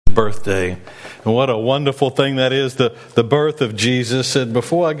birthday. And what a wonderful thing that is, the birth of Jesus. And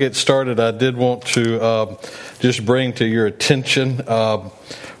before I get started, I did want to just bring to your attention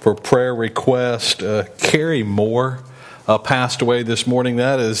for prayer request, Carrie Moore passed away this morning.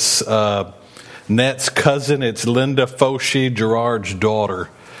 That is Net's cousin. It's Linda Foshee, Gerard's daughter.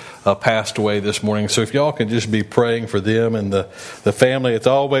 Passed away this morning. So if y'all can just be praying for them and the family. It's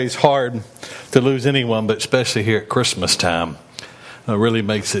always hard to lose anyone, but especially here at Christmas time. It really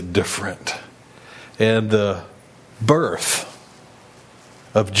makes it different. And the birth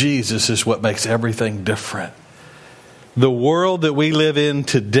of Jesus is what makes everything different. The world that we live in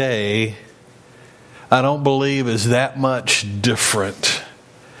today, I don't believe is that much different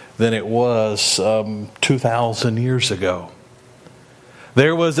than it was 2,000 years ago.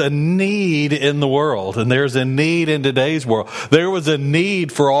 There was a need in the world, and there's a need in today's world. There was a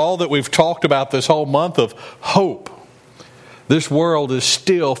need for all that we've talked about this whole month of hope. This world is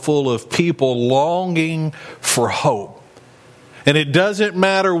still full of people longing for hope. And it doesn't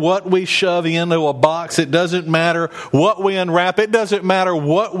matter what we shove into a box. It doesn't matter what we unwrap. It doesn't matter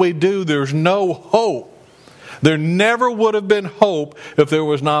what we do. There's no hope. There never would have been hope if there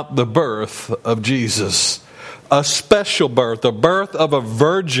was not the birth of Jesus. A special birth, a birth of a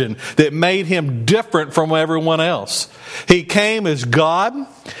virgin that made him different from everyone else. He came as God.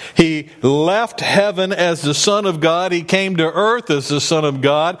 He left heaven as the Son of God. He came to earth as the Son of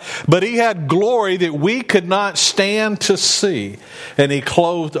God. But he had glory that we could not stand to see. And he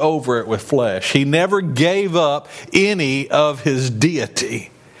clothed over it with flesh. He never gave up any of his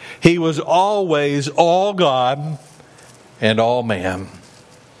deity. He was always all God and all man.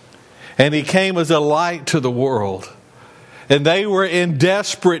 And he came as a light to the world. And they were in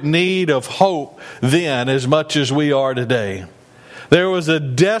desperate need of hope then as much as we are today. There was a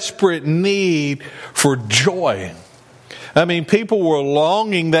desperate need for joy. I mean, people were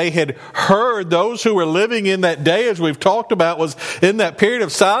longing. They had heard, those who were living in that day, as we've talked about, was in that period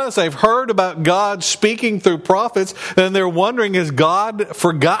of silence. They've heard about God speaking through prophets, and they're wondering, has God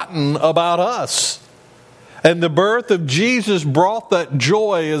forgotten about us? And the birth of Jesus brought that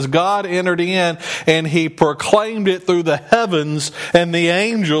joy as God entered in and he proclaimed it through the heavens and the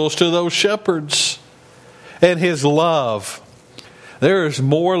angels to those shepherds. And his love. There is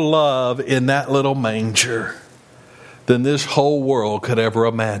more love in that little manger than this whole world could ever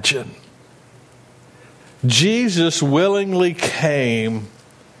imagine. Jesus willingly came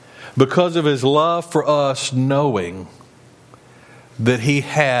because of his love for us, knowing that he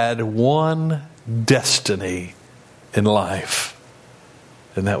had one destiny in life,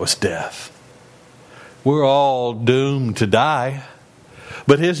 and that was death. We're all doomed to die,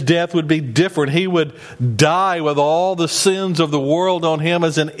 but his death would be different. He would die with all the sins of the world on him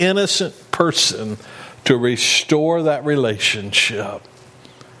as an innocent person to restore that relationship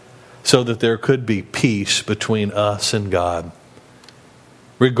so that there could be peace between us and God.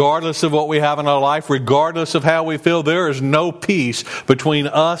 Regardless of what we have in our life, regardless of how we feel, there is no peace between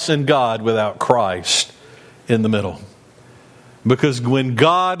us and God without Christ in the middle. Because when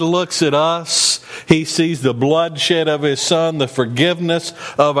God looks at us, he sees the bloodshed of his Son, the forgiveness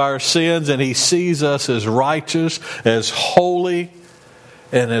of our sins, and he sees us as righteous, as holy,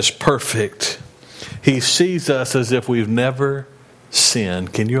 and as perfect. He sees us as if we've never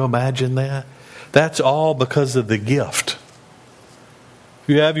sinned. Can you imagine that? That's all because of the gift. If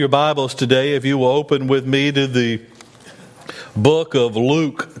you have your Bibles today, if you will open with me to the book of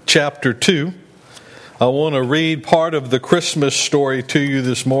Luke chapter 2. I want to read part of the Christmas story to you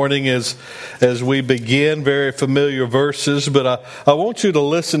this morning as we begin. Very familiar verses, but I want you to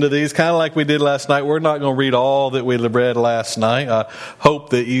listen to these kind of like we did last night. We're not going to read all that we read last night. I hope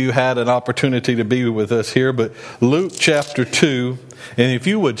that you had an opportunity to be with us here, but Luke chapter 2, and if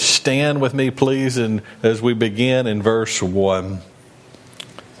you would stand with me please, and as we begin in verse 1.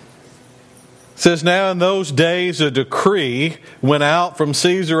 It says, now in those days a decree went out from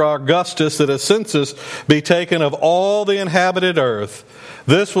Caesar Augustus that a census be taken of all the inhabited earth.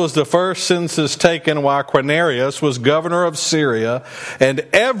 This was the first census taken while Quirinius was governor of Syria, and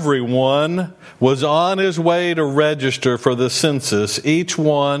everyone was on his way to register for the census, each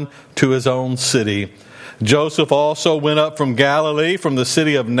one to his own city. Joseph also went up from Galilee, from the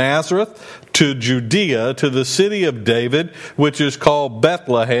city of Nazareth to Judea, to the city of David, which is called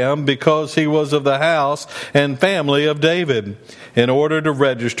Bethlehem, because he was of the house and family of David, in order to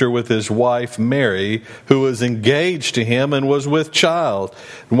register with his wife Mary, who was engaged to him and was with child.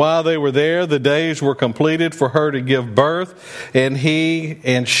 And while they were there, the days were completed for her to give birth, and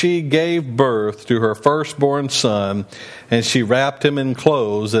she gave birth to her firstborn son, and she wrapped him in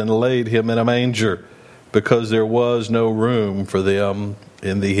clothes and laid him in a manger, because there was no room for them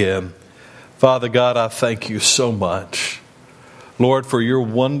in the inn. Father God, I thank you so much, Lord, for your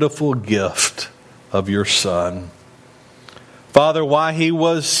wonderful gift of your Son. Father, while he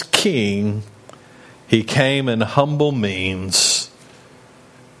was king, he came in humble means.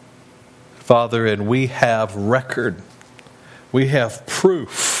 Father, and we have record, we have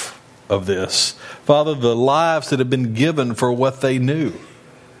proof of this. Father, the lives that have been given for what they knew.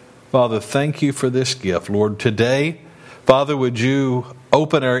 Father, thank you for this gift. Lord, today, Father, would you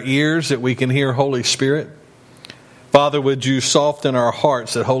open our ears that we can hear Holy Spirit? Father, would you soften our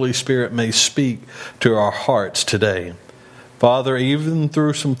hearts that Holy Spirit may speak to our hearts today? Father, even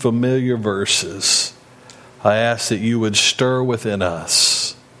through some familiar verses, I ask that you would stir within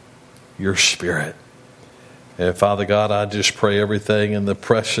us your Spirit. And Father God, I just pray everything in the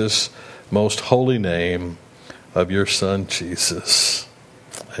precious, most holy name of your Son, Jesus.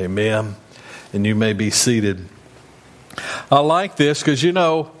 Amen. And you may be seated. I like this because, you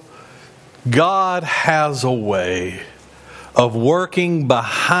know, God has a way of working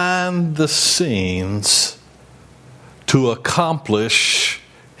behind the scenes to accomplish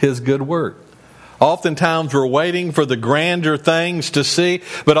his good work. Oftentimes we're waiting for the grander things to see,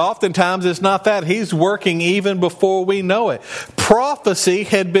 but oftentimes it's not that. He's working even before we know it. Prophecy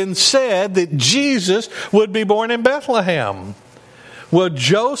had been said that Jesus would be born in Bethlehem. Well,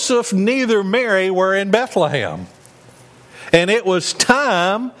 Joseph, neither Mary were in Bethlehem. And it was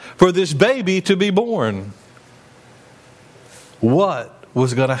time for this baby to be born. What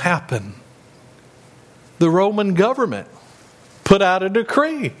was going to happen? The Roman government put out a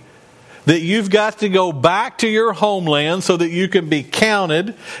decree that you've got to go back to your homeland so that you can be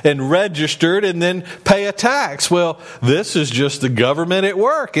counted and registered and then pay a tax. Well, this is just the government at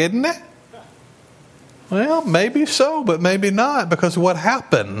work, isn't it? Well, maybe so, but maybe not, because what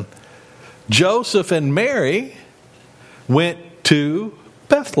happened? Joseph and Mary went to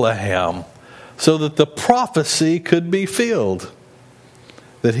Bethlehem so that the prophecy could be filled,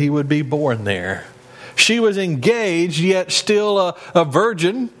 that he would be born there. She was engaged, yet still a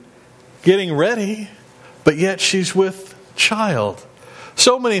virgin, getting ready, but yet she's with child.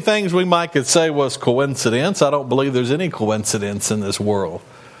 So many things we might could say was coincidence. I don't believe there's any coincidence in this world.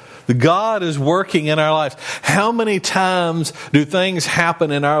 God is working in our lives. How many times do things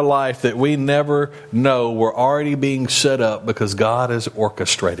happen in our life that we never know were already being set up because God is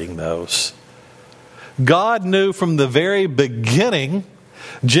orchestrating those? God knew from the very beginning,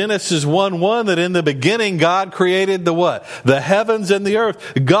 Genesis 1:1, that in the beginning God created the what? The heavens and the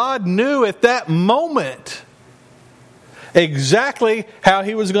earth. God knew at that moment exactly how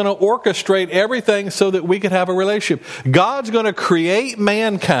he was going to orchestrate everything so that we could have a relationship. God's going to create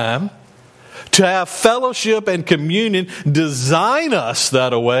mankind to have fellowship and communion, design us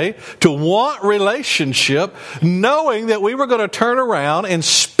that way, to want relationship, knowing that we were going to turn around and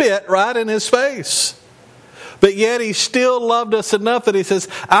spit right in his face. But yet he still loved us enough that he says,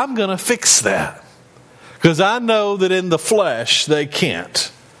 I'm going to fix that. Because I know that in the flesh they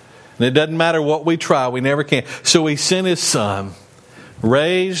can't. And it doesn't matter what we try, we never can. So he sent his son,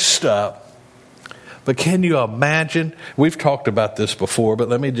 raised up. But can you imagine? We've talked about this before, but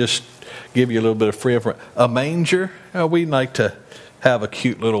let me just give you a little bit of free information. A manger, we like to have a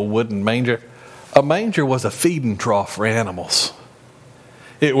cute little wooden manger. A manger was a feeding trough for animals.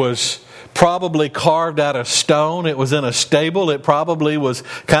 It was probably carved out of stone. It was in a stable. It probably was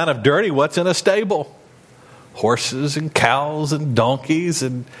kind of dirty. What's in a stable? Horses and cows and donkeys,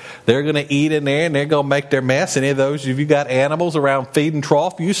 and they're going to eat in there and they're going to make their mess. Any of those, if you got animals around feeding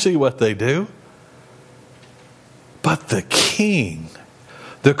trough, you see what they do. But the King,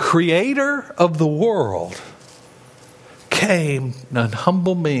 the creator of the world, came in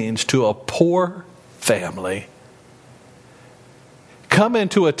humble means to a poor family. Come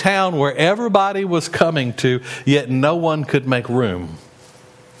into a town where everybody was coming to, yet no one could make room.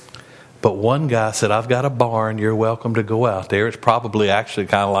 But one guy said, I've got a barn, you're welcome to go out there. It's probably actually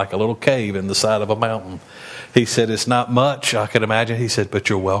kind of like a little cave in the side of a mountain. He said, it's not much, I can imagine. He said, but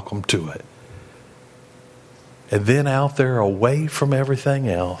you're welcome to it. And then out there, away from everything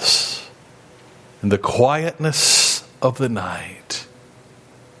else, in the quietness of the night,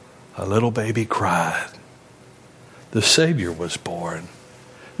 a little baby cried. The Savior was born.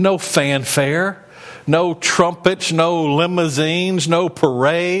 No fanfare. No trumpets, no limousines, no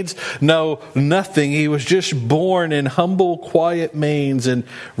parades, no nothing. He was just born in humble, quiet means and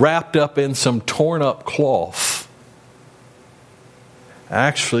wrapped up in some torn up cloth.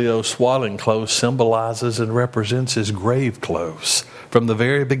 Actually, those swaddling clothes symbolizes and represents his grave clothes from the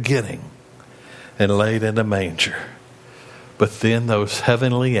very beginning and laid in a manger. But then those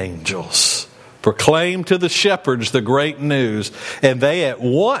heavenly angels proclaimed to the shepherds the great news, and they at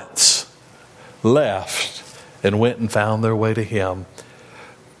once left and went and found their way to him.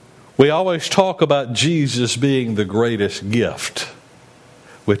 We always talk about Jesus being the greatest gift,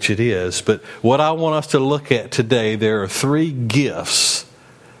 which it is. But what I want us to look at today, there are 3 gifts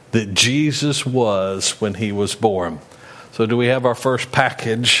that Jesus was when he was born. So do we have our first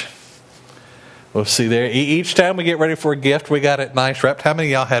package? We'll see there. Each time we get ready for a gift, we got it nice wrapped. How many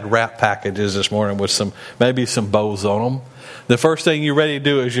of y'all had wrap packages this morning with maybe some bows on them? The first thing you're ready to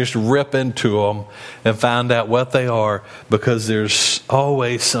do is just rip into them and find out what they are, because there's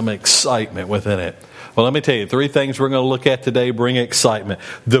always some excitement within it. Well, let me tell you, 3 things we're going to look at today bring excitement.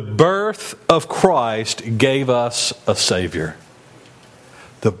 The birth of Christ gave us a Savior.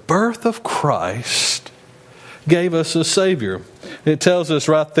 The birth of Christ gave us a Savior. It tells us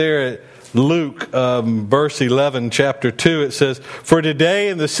right there at Luke, verse 11, chapter 2, it says, "For today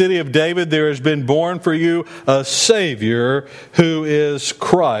in the city of David there has been born for you a Savior who is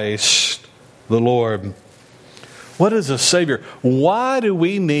Christ the Lord." What is a Savior? Why do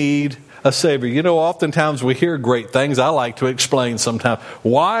we need a Savior? You know, oftentimes we hear great things. I like to explain sometimes.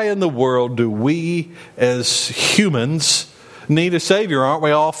 Why in the world do we as humans need a Savior? Aren't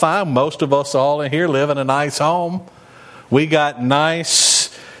we all fine? Most of us all in here live in a nice home. We got nice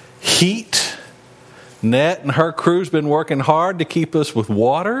heat. Net and her crew's been working hard to keep us with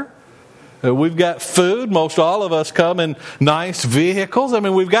water. We've got food. Most all of us come in nice vehicles. I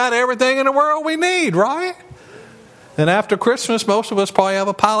mean, we've got everything in the world we need, right? And after Christmas, most of us probably have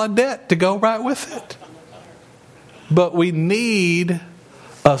a pile of debt to go right with it. But we need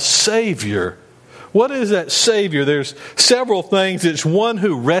a Savior. What is that Savior? There's several things. It's one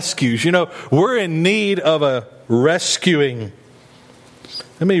who rescues. You know, we're in need of a rescuing.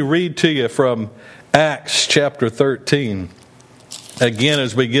 Let me read to you from Acts chapter 13. Again,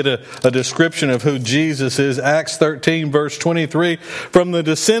 as we get a description of who Jesus is, Acts 13, verse 23, "From the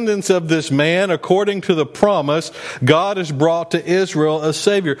descendants of this man, according to the promise, God has brought to Israel a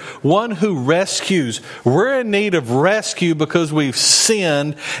Savior," one who rescues. We're in need of rescue because we've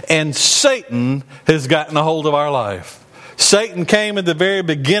sinned and Satan has gotten a hold of our life. Satan came at the very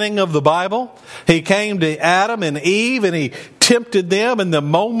beginning of the Bible. He came to Adam and Eve and he tempted them. And the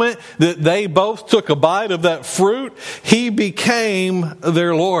moment that they both took a bite of that fruit, he became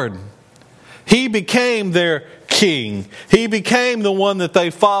their Lord. He became their king. He became the one that they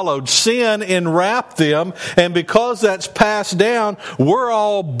followed. Sin enwrapped them. And because that's passed down, we're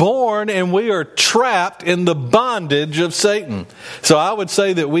all born and we are trapped in the bondage of Satan. So I would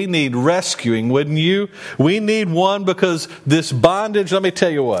say that we need rescuing, wouldn't you? We need one because this bondage, let me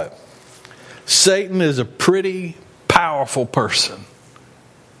tell you what. Satan is a pretty powerful person.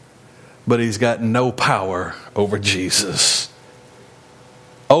 But he's got no power over Jesus.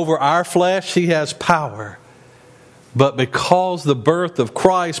 Over our flesh, he has power. But because the birth of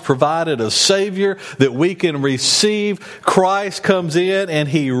Christ provided a Savior that we can receive, Christ comes in and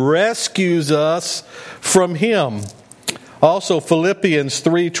he rescues us from him. Also, Philippians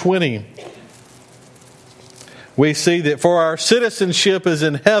 3:20. We see that for our citizenship is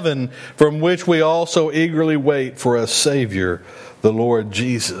in heaven, from which we also eagerly wait for a Savior, the Lord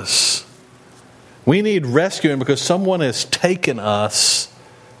Jesus. We need rescuing because someone has taken us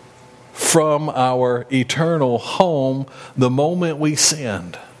from our eternal home the moment we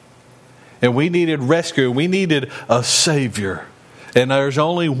sinned. And we needed rescue. We needed a Savior. And there's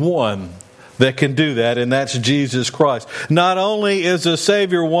only one that can do that, and that's Jesus Christ. Not only is a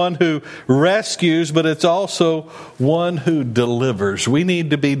Savior one who rescues, but it's also one who delivers. We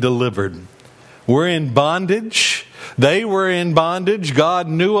need to be delivered. We're in bondage. They were in bondage. God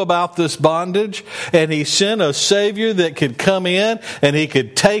knew about this bondage, and he sent a Savior that could come in and he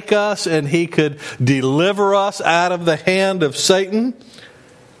could take us and he could deliver us out of the hand of Satan.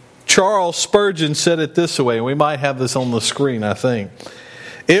 Charles Spurgeon said it this way. We might have this on the screen, I think.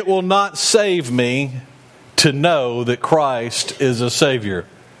 "It will not save me to know that Christ is a Savior,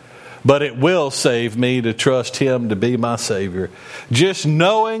 but it will save me to trust him to be my Savior." Just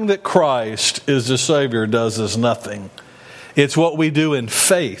knowing that Christ is the Savior does us nothing. It's what we do in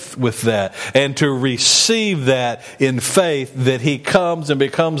faith with that, and to receive that in faith that he comes and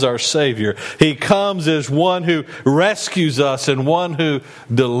becomes our Savior. He comes as one who rescues us and one who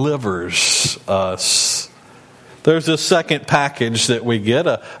delivers us. There's a second package that we get,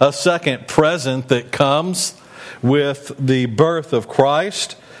 a second present that comes with the birth of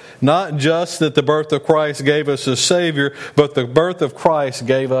Christ. Not just that the birth of Christ gave us a Savior, but the birth of Christ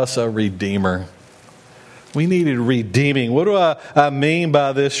gave us a Redeemer. We needed redeeming. What do I mean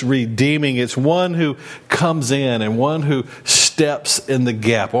by this redeeming? It's one who comes in and one who steps steps in the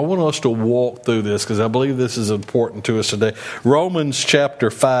gap. I want us to walk through this because I believe this is important to us today. Romans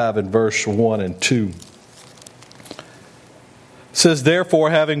chapter 5 and verse 1 and 2. It says, therefore,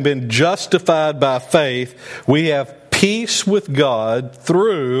 having been justified by faith, we have peace with God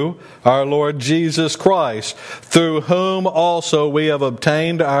through our Lord Jesus Christ, through whom also we have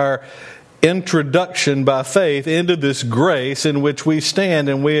obtained our introduction by faith into this grace in which we stand,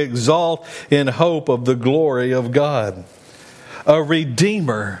 and we exalt in hope of the glory of God. A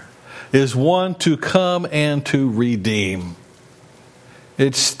redeemer is one to come and to redeem.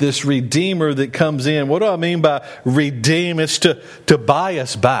 It's this redeemer that comes in. What do I mean by redeem? It's to buy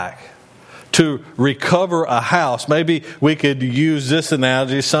us back, to recover a house. Maybe we could use this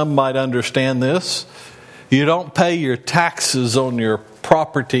analogy. Some might understand this. You don't pay your taxes on your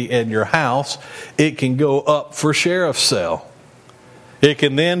property and your house. It can go up for sheriff's sale. It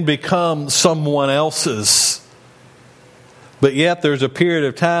can then become someone else's. But yet there's a period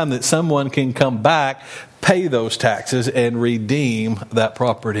of time that someone can come back, pay those taxes, and redeem that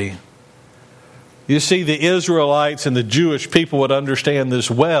property. You see, the Israelites and the Jewish people would understand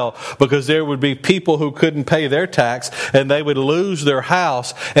this well, because there would be people who couldn't pay their tax and they would lose their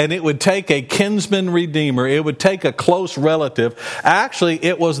house, and it would take a kinsman redeemer. It would take a close relative. Actually,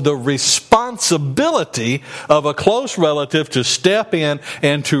 it was the responsibility of a close relative to step in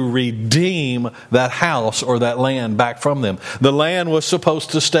and to redeem that house or that land back from them. The land was supposed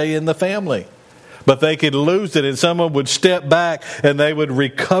to stay in the family, but they could lose it, and someone would step back and they would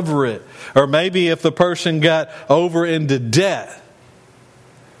recover it. Or maybe if the person got over into debt.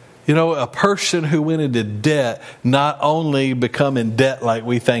 You know, a person who went into debt not only become in debt like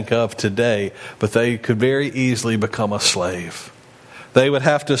we think of today, but they could very easily become a slave. They would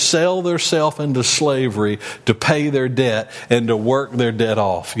have to sell themselves into slavery to pay their debt and to work their debt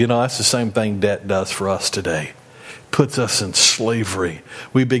off. You know, that's the same thing debt does for us today. Puts us in slavery.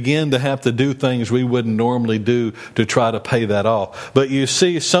 We begin to have to do things we wouldn't normally do to try to pay that off. But you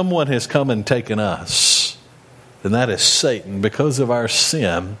see, someone has come and taken us, and that is Satan. Because of our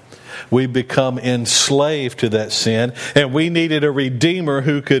sin, we become enslaved to that sin, and we needed a redeemer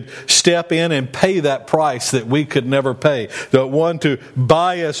who could step in and pay that price that we could never pay. The one to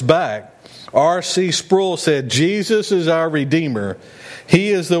buy us back. R.C. Sproul said, Jesus is our redeemer. He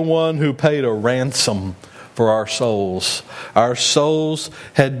is the one who paid a ransom for our souls. Our souls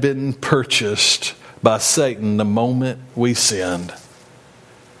had been purchased by Satan the moment we sinned.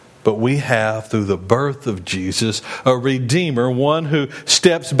 But we have, through the birth of Jesus, a redeemer, one who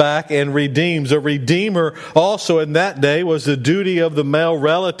steps back and redeems. A redeemer also in that day was the duty of the male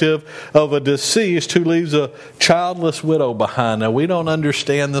relative of a deceased who leaves a childless widow behind. Now, we don't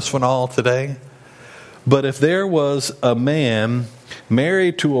understand this one all today, but if there was a man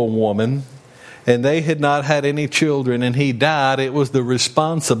married to a woman and they had not had any children, and he died, it was the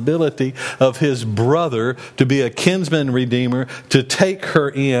responsibility of his brother to be a kinsman redeemer, to take her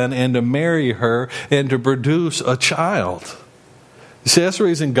in and to marry her and to produce a child. See, that's the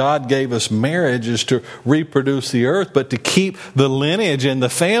reason God gave us marriage, is to reproduce the earth, but to keep the lineage and the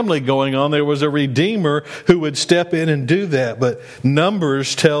family going on. There was a redeemer who would step in and do that. But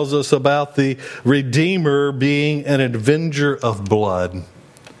Numbers tells us about the redeemer being an avenger of blood.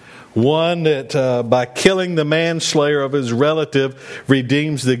 One that by killing the manslayer of his relative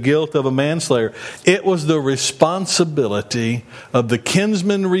redeems the guilt of a manslayer. It was the responsibility of the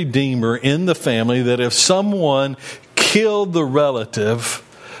kinsman redeemer in the family that if someone killed the relative,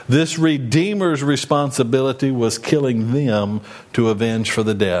 this redeemer's responsibility was killing them to avenge for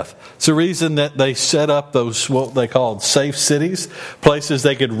the death. It's the reason that they set up those, what they called safe cities, places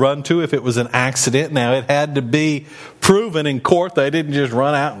they could run to if it was an accident. Now, it had to be proven in court. They didn't just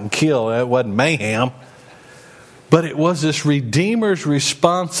run out and kill. It wasn't mayhem. But it was this redeemer's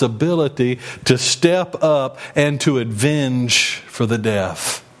responsibility to step up and to avenge for the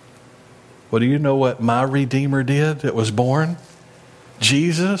death. Well, do you know what my redeemer did that was born?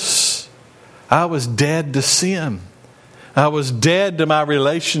 Jesus. I was dead to sin. I was dead to my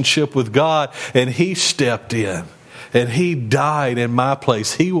relationship with God, and He stepped in. And He died in my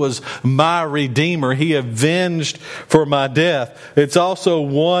place. He was my redeemer. He avenged for my death. It's also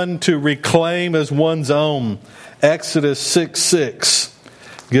one to reclaim as one's own. Exodus 6:6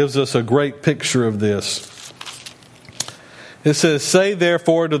 gives us a great picture of this. It says, "Say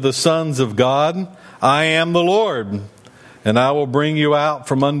therefore to the sons of God, I am the Lord. And I will bring you out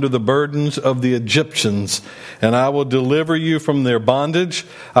from under the burdens of the Egyptians, and I will deliver you from their bondage.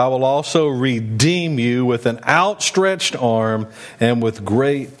 I will also redeem you with an outstretched arm and with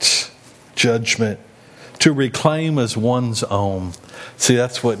great judgment." To reclaim as one's own. See,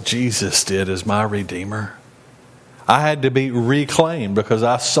 that's what Jesus did as my Redeemer. I had to be reclaimed because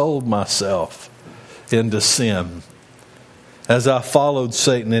I sold myself into sin. As I followed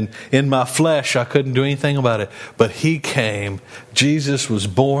Satan, and in my flesh, I couldn't do anything about it. But He came. Jesus was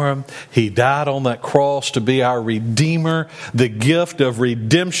born. He died on that cross to be our Redeemer, the gift of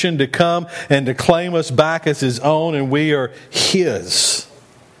redemption to come and to claim us back as His own, and we are His.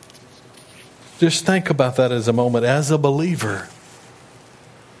 Just think about that as a moment. As a believer,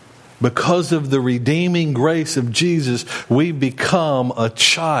 because of the redeeming grace of Jesus, we become a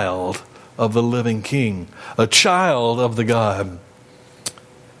child of the living King, a child of the God.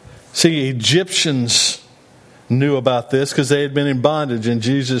 See, Egyptians knew about this because they had been in bondage, and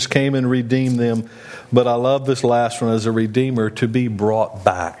Jesus came and redeemed them. But I love this last one, as a redeemer, to be brought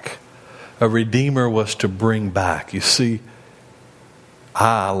back. A redeemer was to bring back. You see,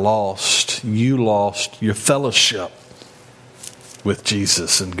 you lost your fellowship with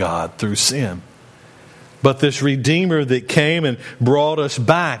Jesus and God through sin. But this Redeemer that came and brought us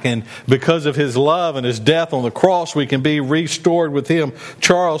back, and because of His love and His death on the cross, we can be restored with Him.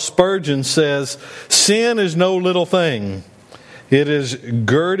 Charles Spurgeon says, "Sin is no little thing. It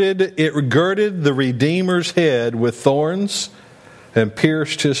girded the Redeemer's head with thorns and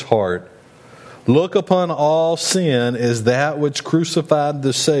pierced His heart. Look upon all sin as that which crucified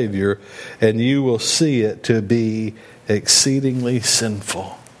the Savior, and you will see it to be exceedingly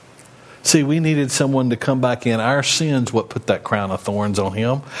sinful." See, we needed someone to come back in. Our sins what put that crown of thorns on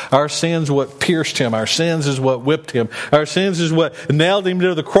Him. Our sins what pierced Him. Our sins is what whipped Him. Our sins is what nailed Him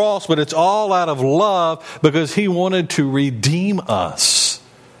to the cross. But it's all out of love, because He wanted to redeem us.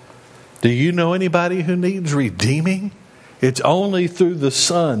 Do you know anybody who needs redeeming? It's only through the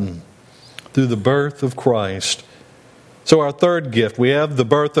Son, through the birth of Christ. So our third gift, we have the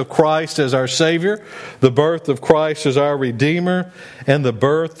birth of Christ as our Savior, the birth of Christ as our Redeemer, and the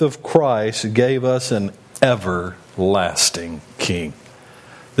birth of Christ gave us an everlasting King.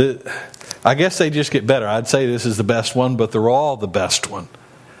 I guess they just get better. I'd say this is the best one, but they're all the best one.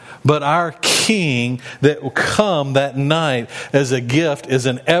 But our King that will come that night as a gift is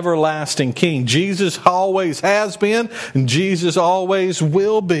an everlasting King. Jesus always has been, and Jesus always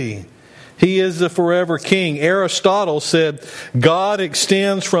will be. He is the forever King. Aristotle said, God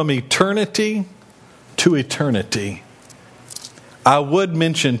extends from eternity to eternity. I would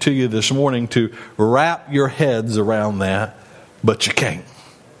mention to you this morning to wrap your heads around that, but you can't.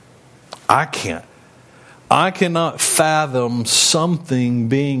 I can't. I cannot fathom something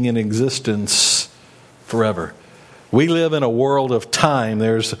being in existence forever. We live in a world of time.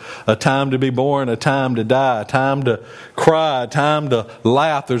 There's a time to be born, a time to die, a time to cry, a time to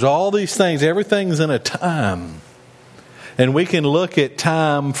laugh. There's all these things. Everything's in a time. And we can look at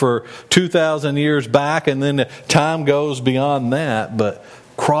time for 2,000 years back, and then time goes beyond that. But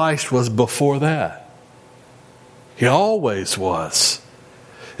Christ was before that. He always was.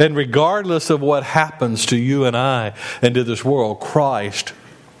 And regardless of what happens to you and I and to this world, Christ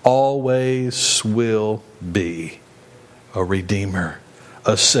always will be a Redeemer,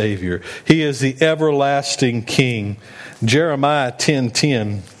 a Savior. He is the everlasting King. Jeremiah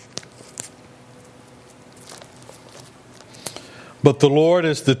 10:10. But the Lord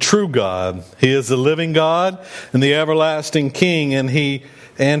is the true God. He is the living God and the everlasting King, and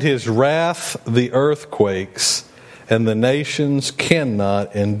His wrath the earth quakes, and the nations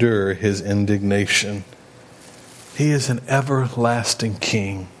cannot endure His indignation. He is an everlasting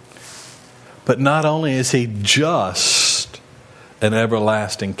King. But not only is He just an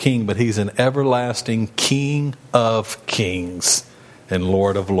everlasting King, but He's an everlasting King of kings and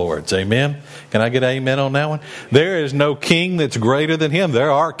Lord of lords. Amen? Can I get an amen on that one? There is no king that's greater than Him.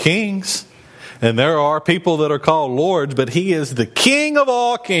 There are kings, and there are people that are called lords, but He is the King of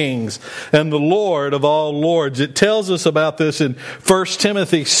all kings and the Lord of all lords. It tells us about this in 1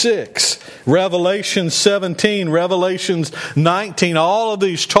 Timothy 6, Revelation 17, Revelations 19. All of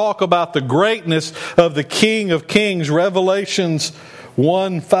these talk about the greatness of the King of kings. Revelations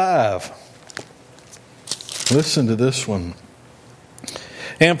 1:5. Listen to this one.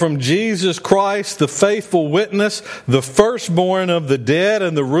 And from Jesus Christ, the faithful witness, the firstborn of the dead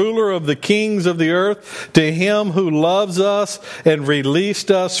and the ruler of the kings of the earth, to Him who loves us and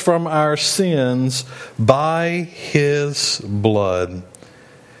released us from our sins by His blood.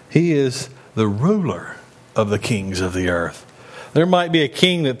 He is the ruler of the kings of the earth. There might be a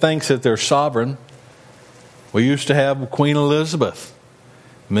king that thinks that they're sovereign. We used to have Queen Elizabeth.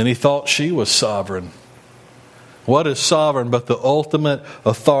 Many thought she was sovereign. What is sovereign but the ultimate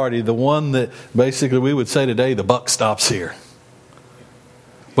authority, the one that basically we would say today, the buck stops here.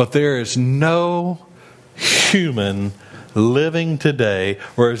 But there is no human living today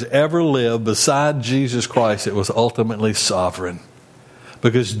or has ever lived beside Jesus Christ that was ultimately sovereign.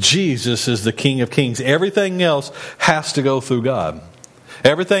 Because Jesus is the King of Kings. Everything else has to go through God.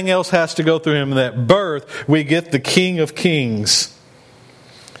 Everything else has to go through Him. In that birth, we get the King of Kings.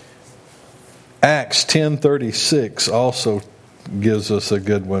 Acts 10:36 also gives us a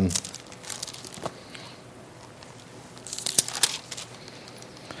good one. It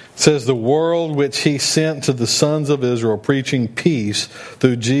says, the world which He sent to the sons of Israel, preaching peace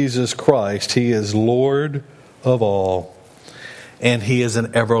through Jesus Christ. He is Lord of all. And He is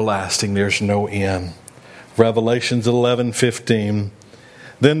an everlasting. There's no end. Revelations 11:15.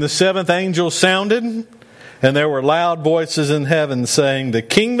 Then the seventh angel sounded, and there were loud voices in heaven saying, the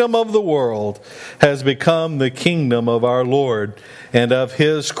kingdom of the world has become the kingdom of our Lord and of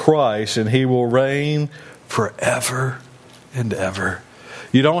His Christ, and He will reign forever and ever.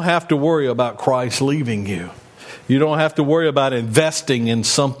 You don't have to worry about Christ leaving you. You don't have to worry about investing in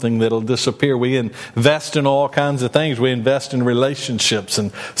something that'll disappear. We invest in all kinds of things. We invest in relationships,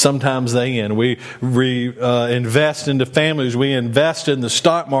 and sometimes they end. We invest into families. We invest in the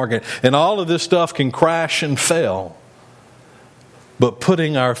stock market. And all of this stuff can crash and fail. But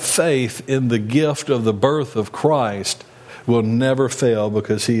putting our faith in the gift of the birth of Christ will never fail,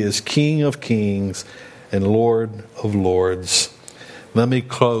 because He is King of Kings and Lord of Lords. Let me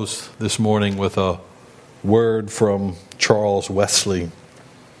close this morning with a word from Charles Wesley.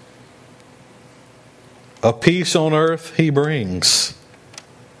 A peace on earth He brings,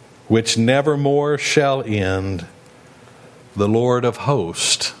 which nevermore shall end. The Lord of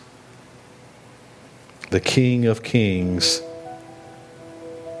hosts, the King of kings,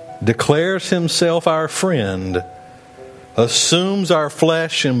 declares Himself our friend, assumes our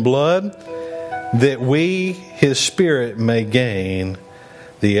flesh and blood, that we His Spirit may gain,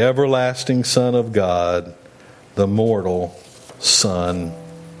 the everlasting Son of God, the mortal Son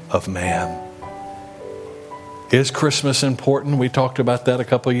of Man. Is Christmas important? We talked about that a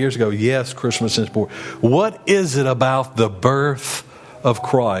couple of years ago. Yes, Christmas is important. What is it about the birth of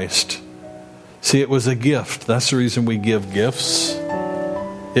Christ? See, it was a gift. That's the reason we give gifts.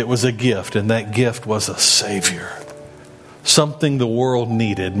 It was a gift, and that gift was a Savior. Something the world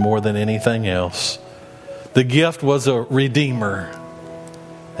needed more than anything else. The gift was a Redeemer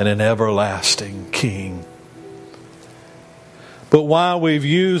and an everlasting King. But while we've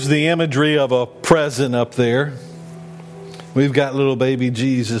used the imagery of a present up there, we've got little baby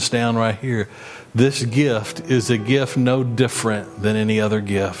Jesus down right here. This gift is a gift no different than any other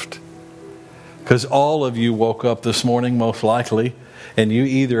gift. Because all of you woke up this morning, most likely, and you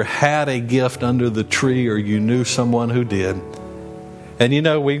either had a gift under the tree or you knew someone who did. And you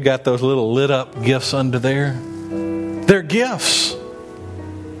know, we've got those little lit up gifts under there. They're gifts.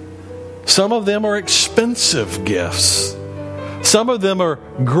 Some of them are expensive gifts. Some of them are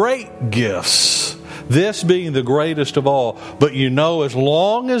great gifts. This being the greatest of all. But you know, as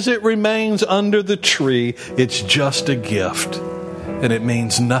long as it remains under the tree, it's just a gift. And it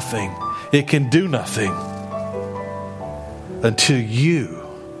means nothing. It can do nothing until you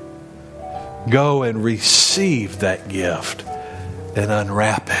go and receive that gift and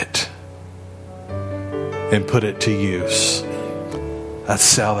unwrap it and put it to use. That's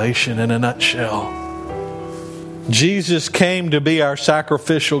salvation in a nutshell. Jesus came to be our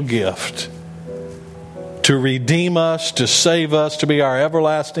sacrificial gift, to redeem us, to save us, to be our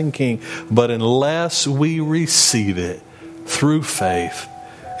everlasting King. But unless we receive it through faith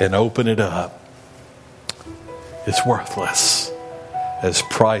and open it up, it's worthless, as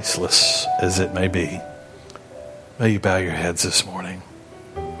priceless as it may be. May you bow your heads this morning.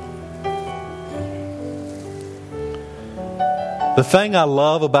 The thing I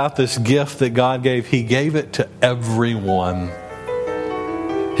love about this gift that God gave, He gave it to everyone.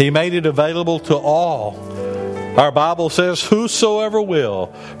 He made it available to all. Our Bible says, whosoever will.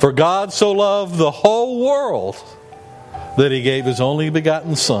 For God so loved the whole world that He gave His only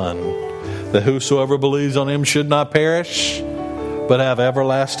begotten Son, that whosoever believes on Him should not perish, but have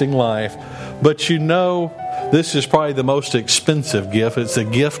everlasting life. But you know, this is probably the most expensive gift. It's a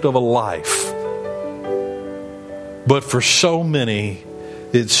gift of a life. But for so many,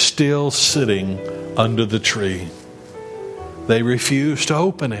 it's still sitting under the tree. They refuse to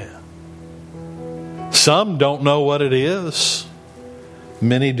open it. Some don't know what it is.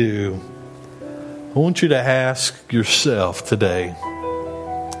 Many do. I want you to ask yourself today,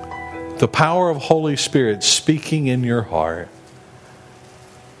 the power of Holy Spirit speaking in your heart,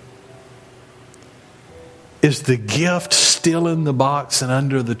 is the gift still in the box and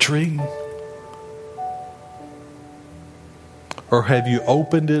under the tree? Or have you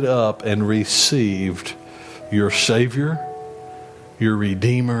opened it up and received your Savior, your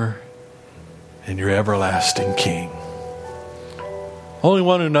Redeemer, and your everlasting King. Only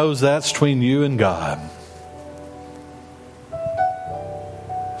one who knows that's between you and God.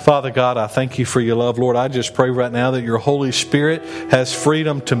 Father God, I thank you for your love. Lord, I just pray right now that your Holy Spirit has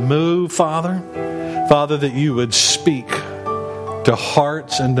freedom to move, Father. Father, that you would speak to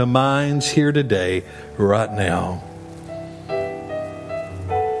hearts and to minds here today, right now.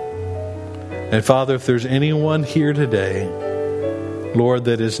 And Father, if there's anyone here today, Lord,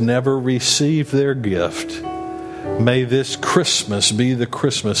 that has never received their gift, may this Christmas be the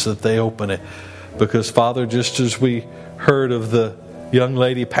Christmas that they open it. Because, Father, just as we heard of the young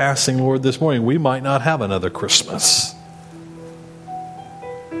lady passing, Lord, this morning, we might not have another Christmas.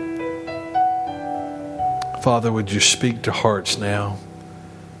 Father, would you speak to hearts now?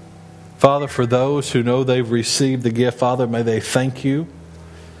 Father, for those who know they've received the gift, Father, may they thank you.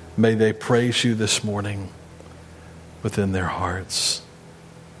 May they praise you this morning within their hearts.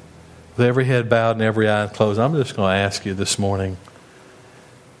 With every head bowed and every eye closed, I'm just going to ask you this morning,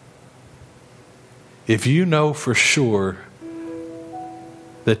 if you know for sure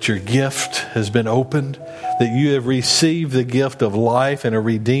that your gift has been opened, that you have received the gift of life and a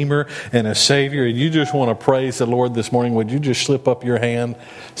Redeemer and a Savior, and you just want to praise the Lord this morning, would you just slip up your hand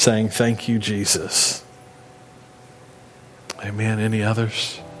saying, thank you, Jesus? Amen. Any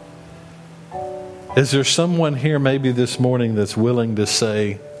others? Is there someone here maybe this morning that's willing to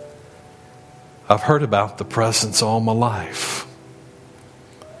say, I've heard about the presence all my life.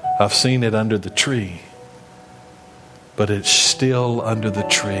 I've seen it under the tree, but it's still under the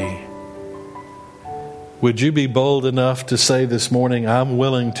tree. Would you be bold enough to say this morning, I'm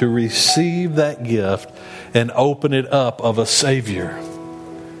willing to receive that gift and open it up of a Savior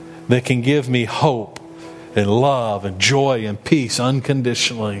that can give me hope and love and joy and peace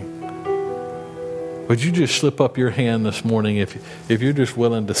unconditionally? Would you just slip up your hand this morning if you're just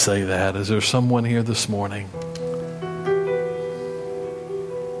willing to say that? Is there someone here this morning?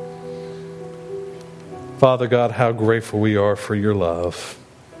 Father God, how grateful we are for your love.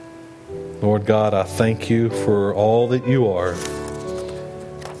 Lord God, I thank you for all that you are.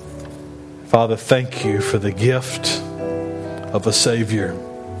 Father, thank you for the gift of a Savior.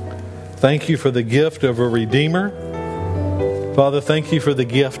 Thank you for the gift of a Redeemer. Father, thank you for the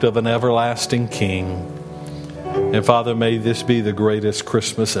gift of an everlasting King. And Father, may this be the greatest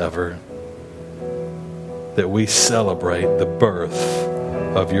Christmas ever, that we celebrate the birth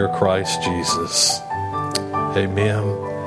of your Christ Jesus. Amen.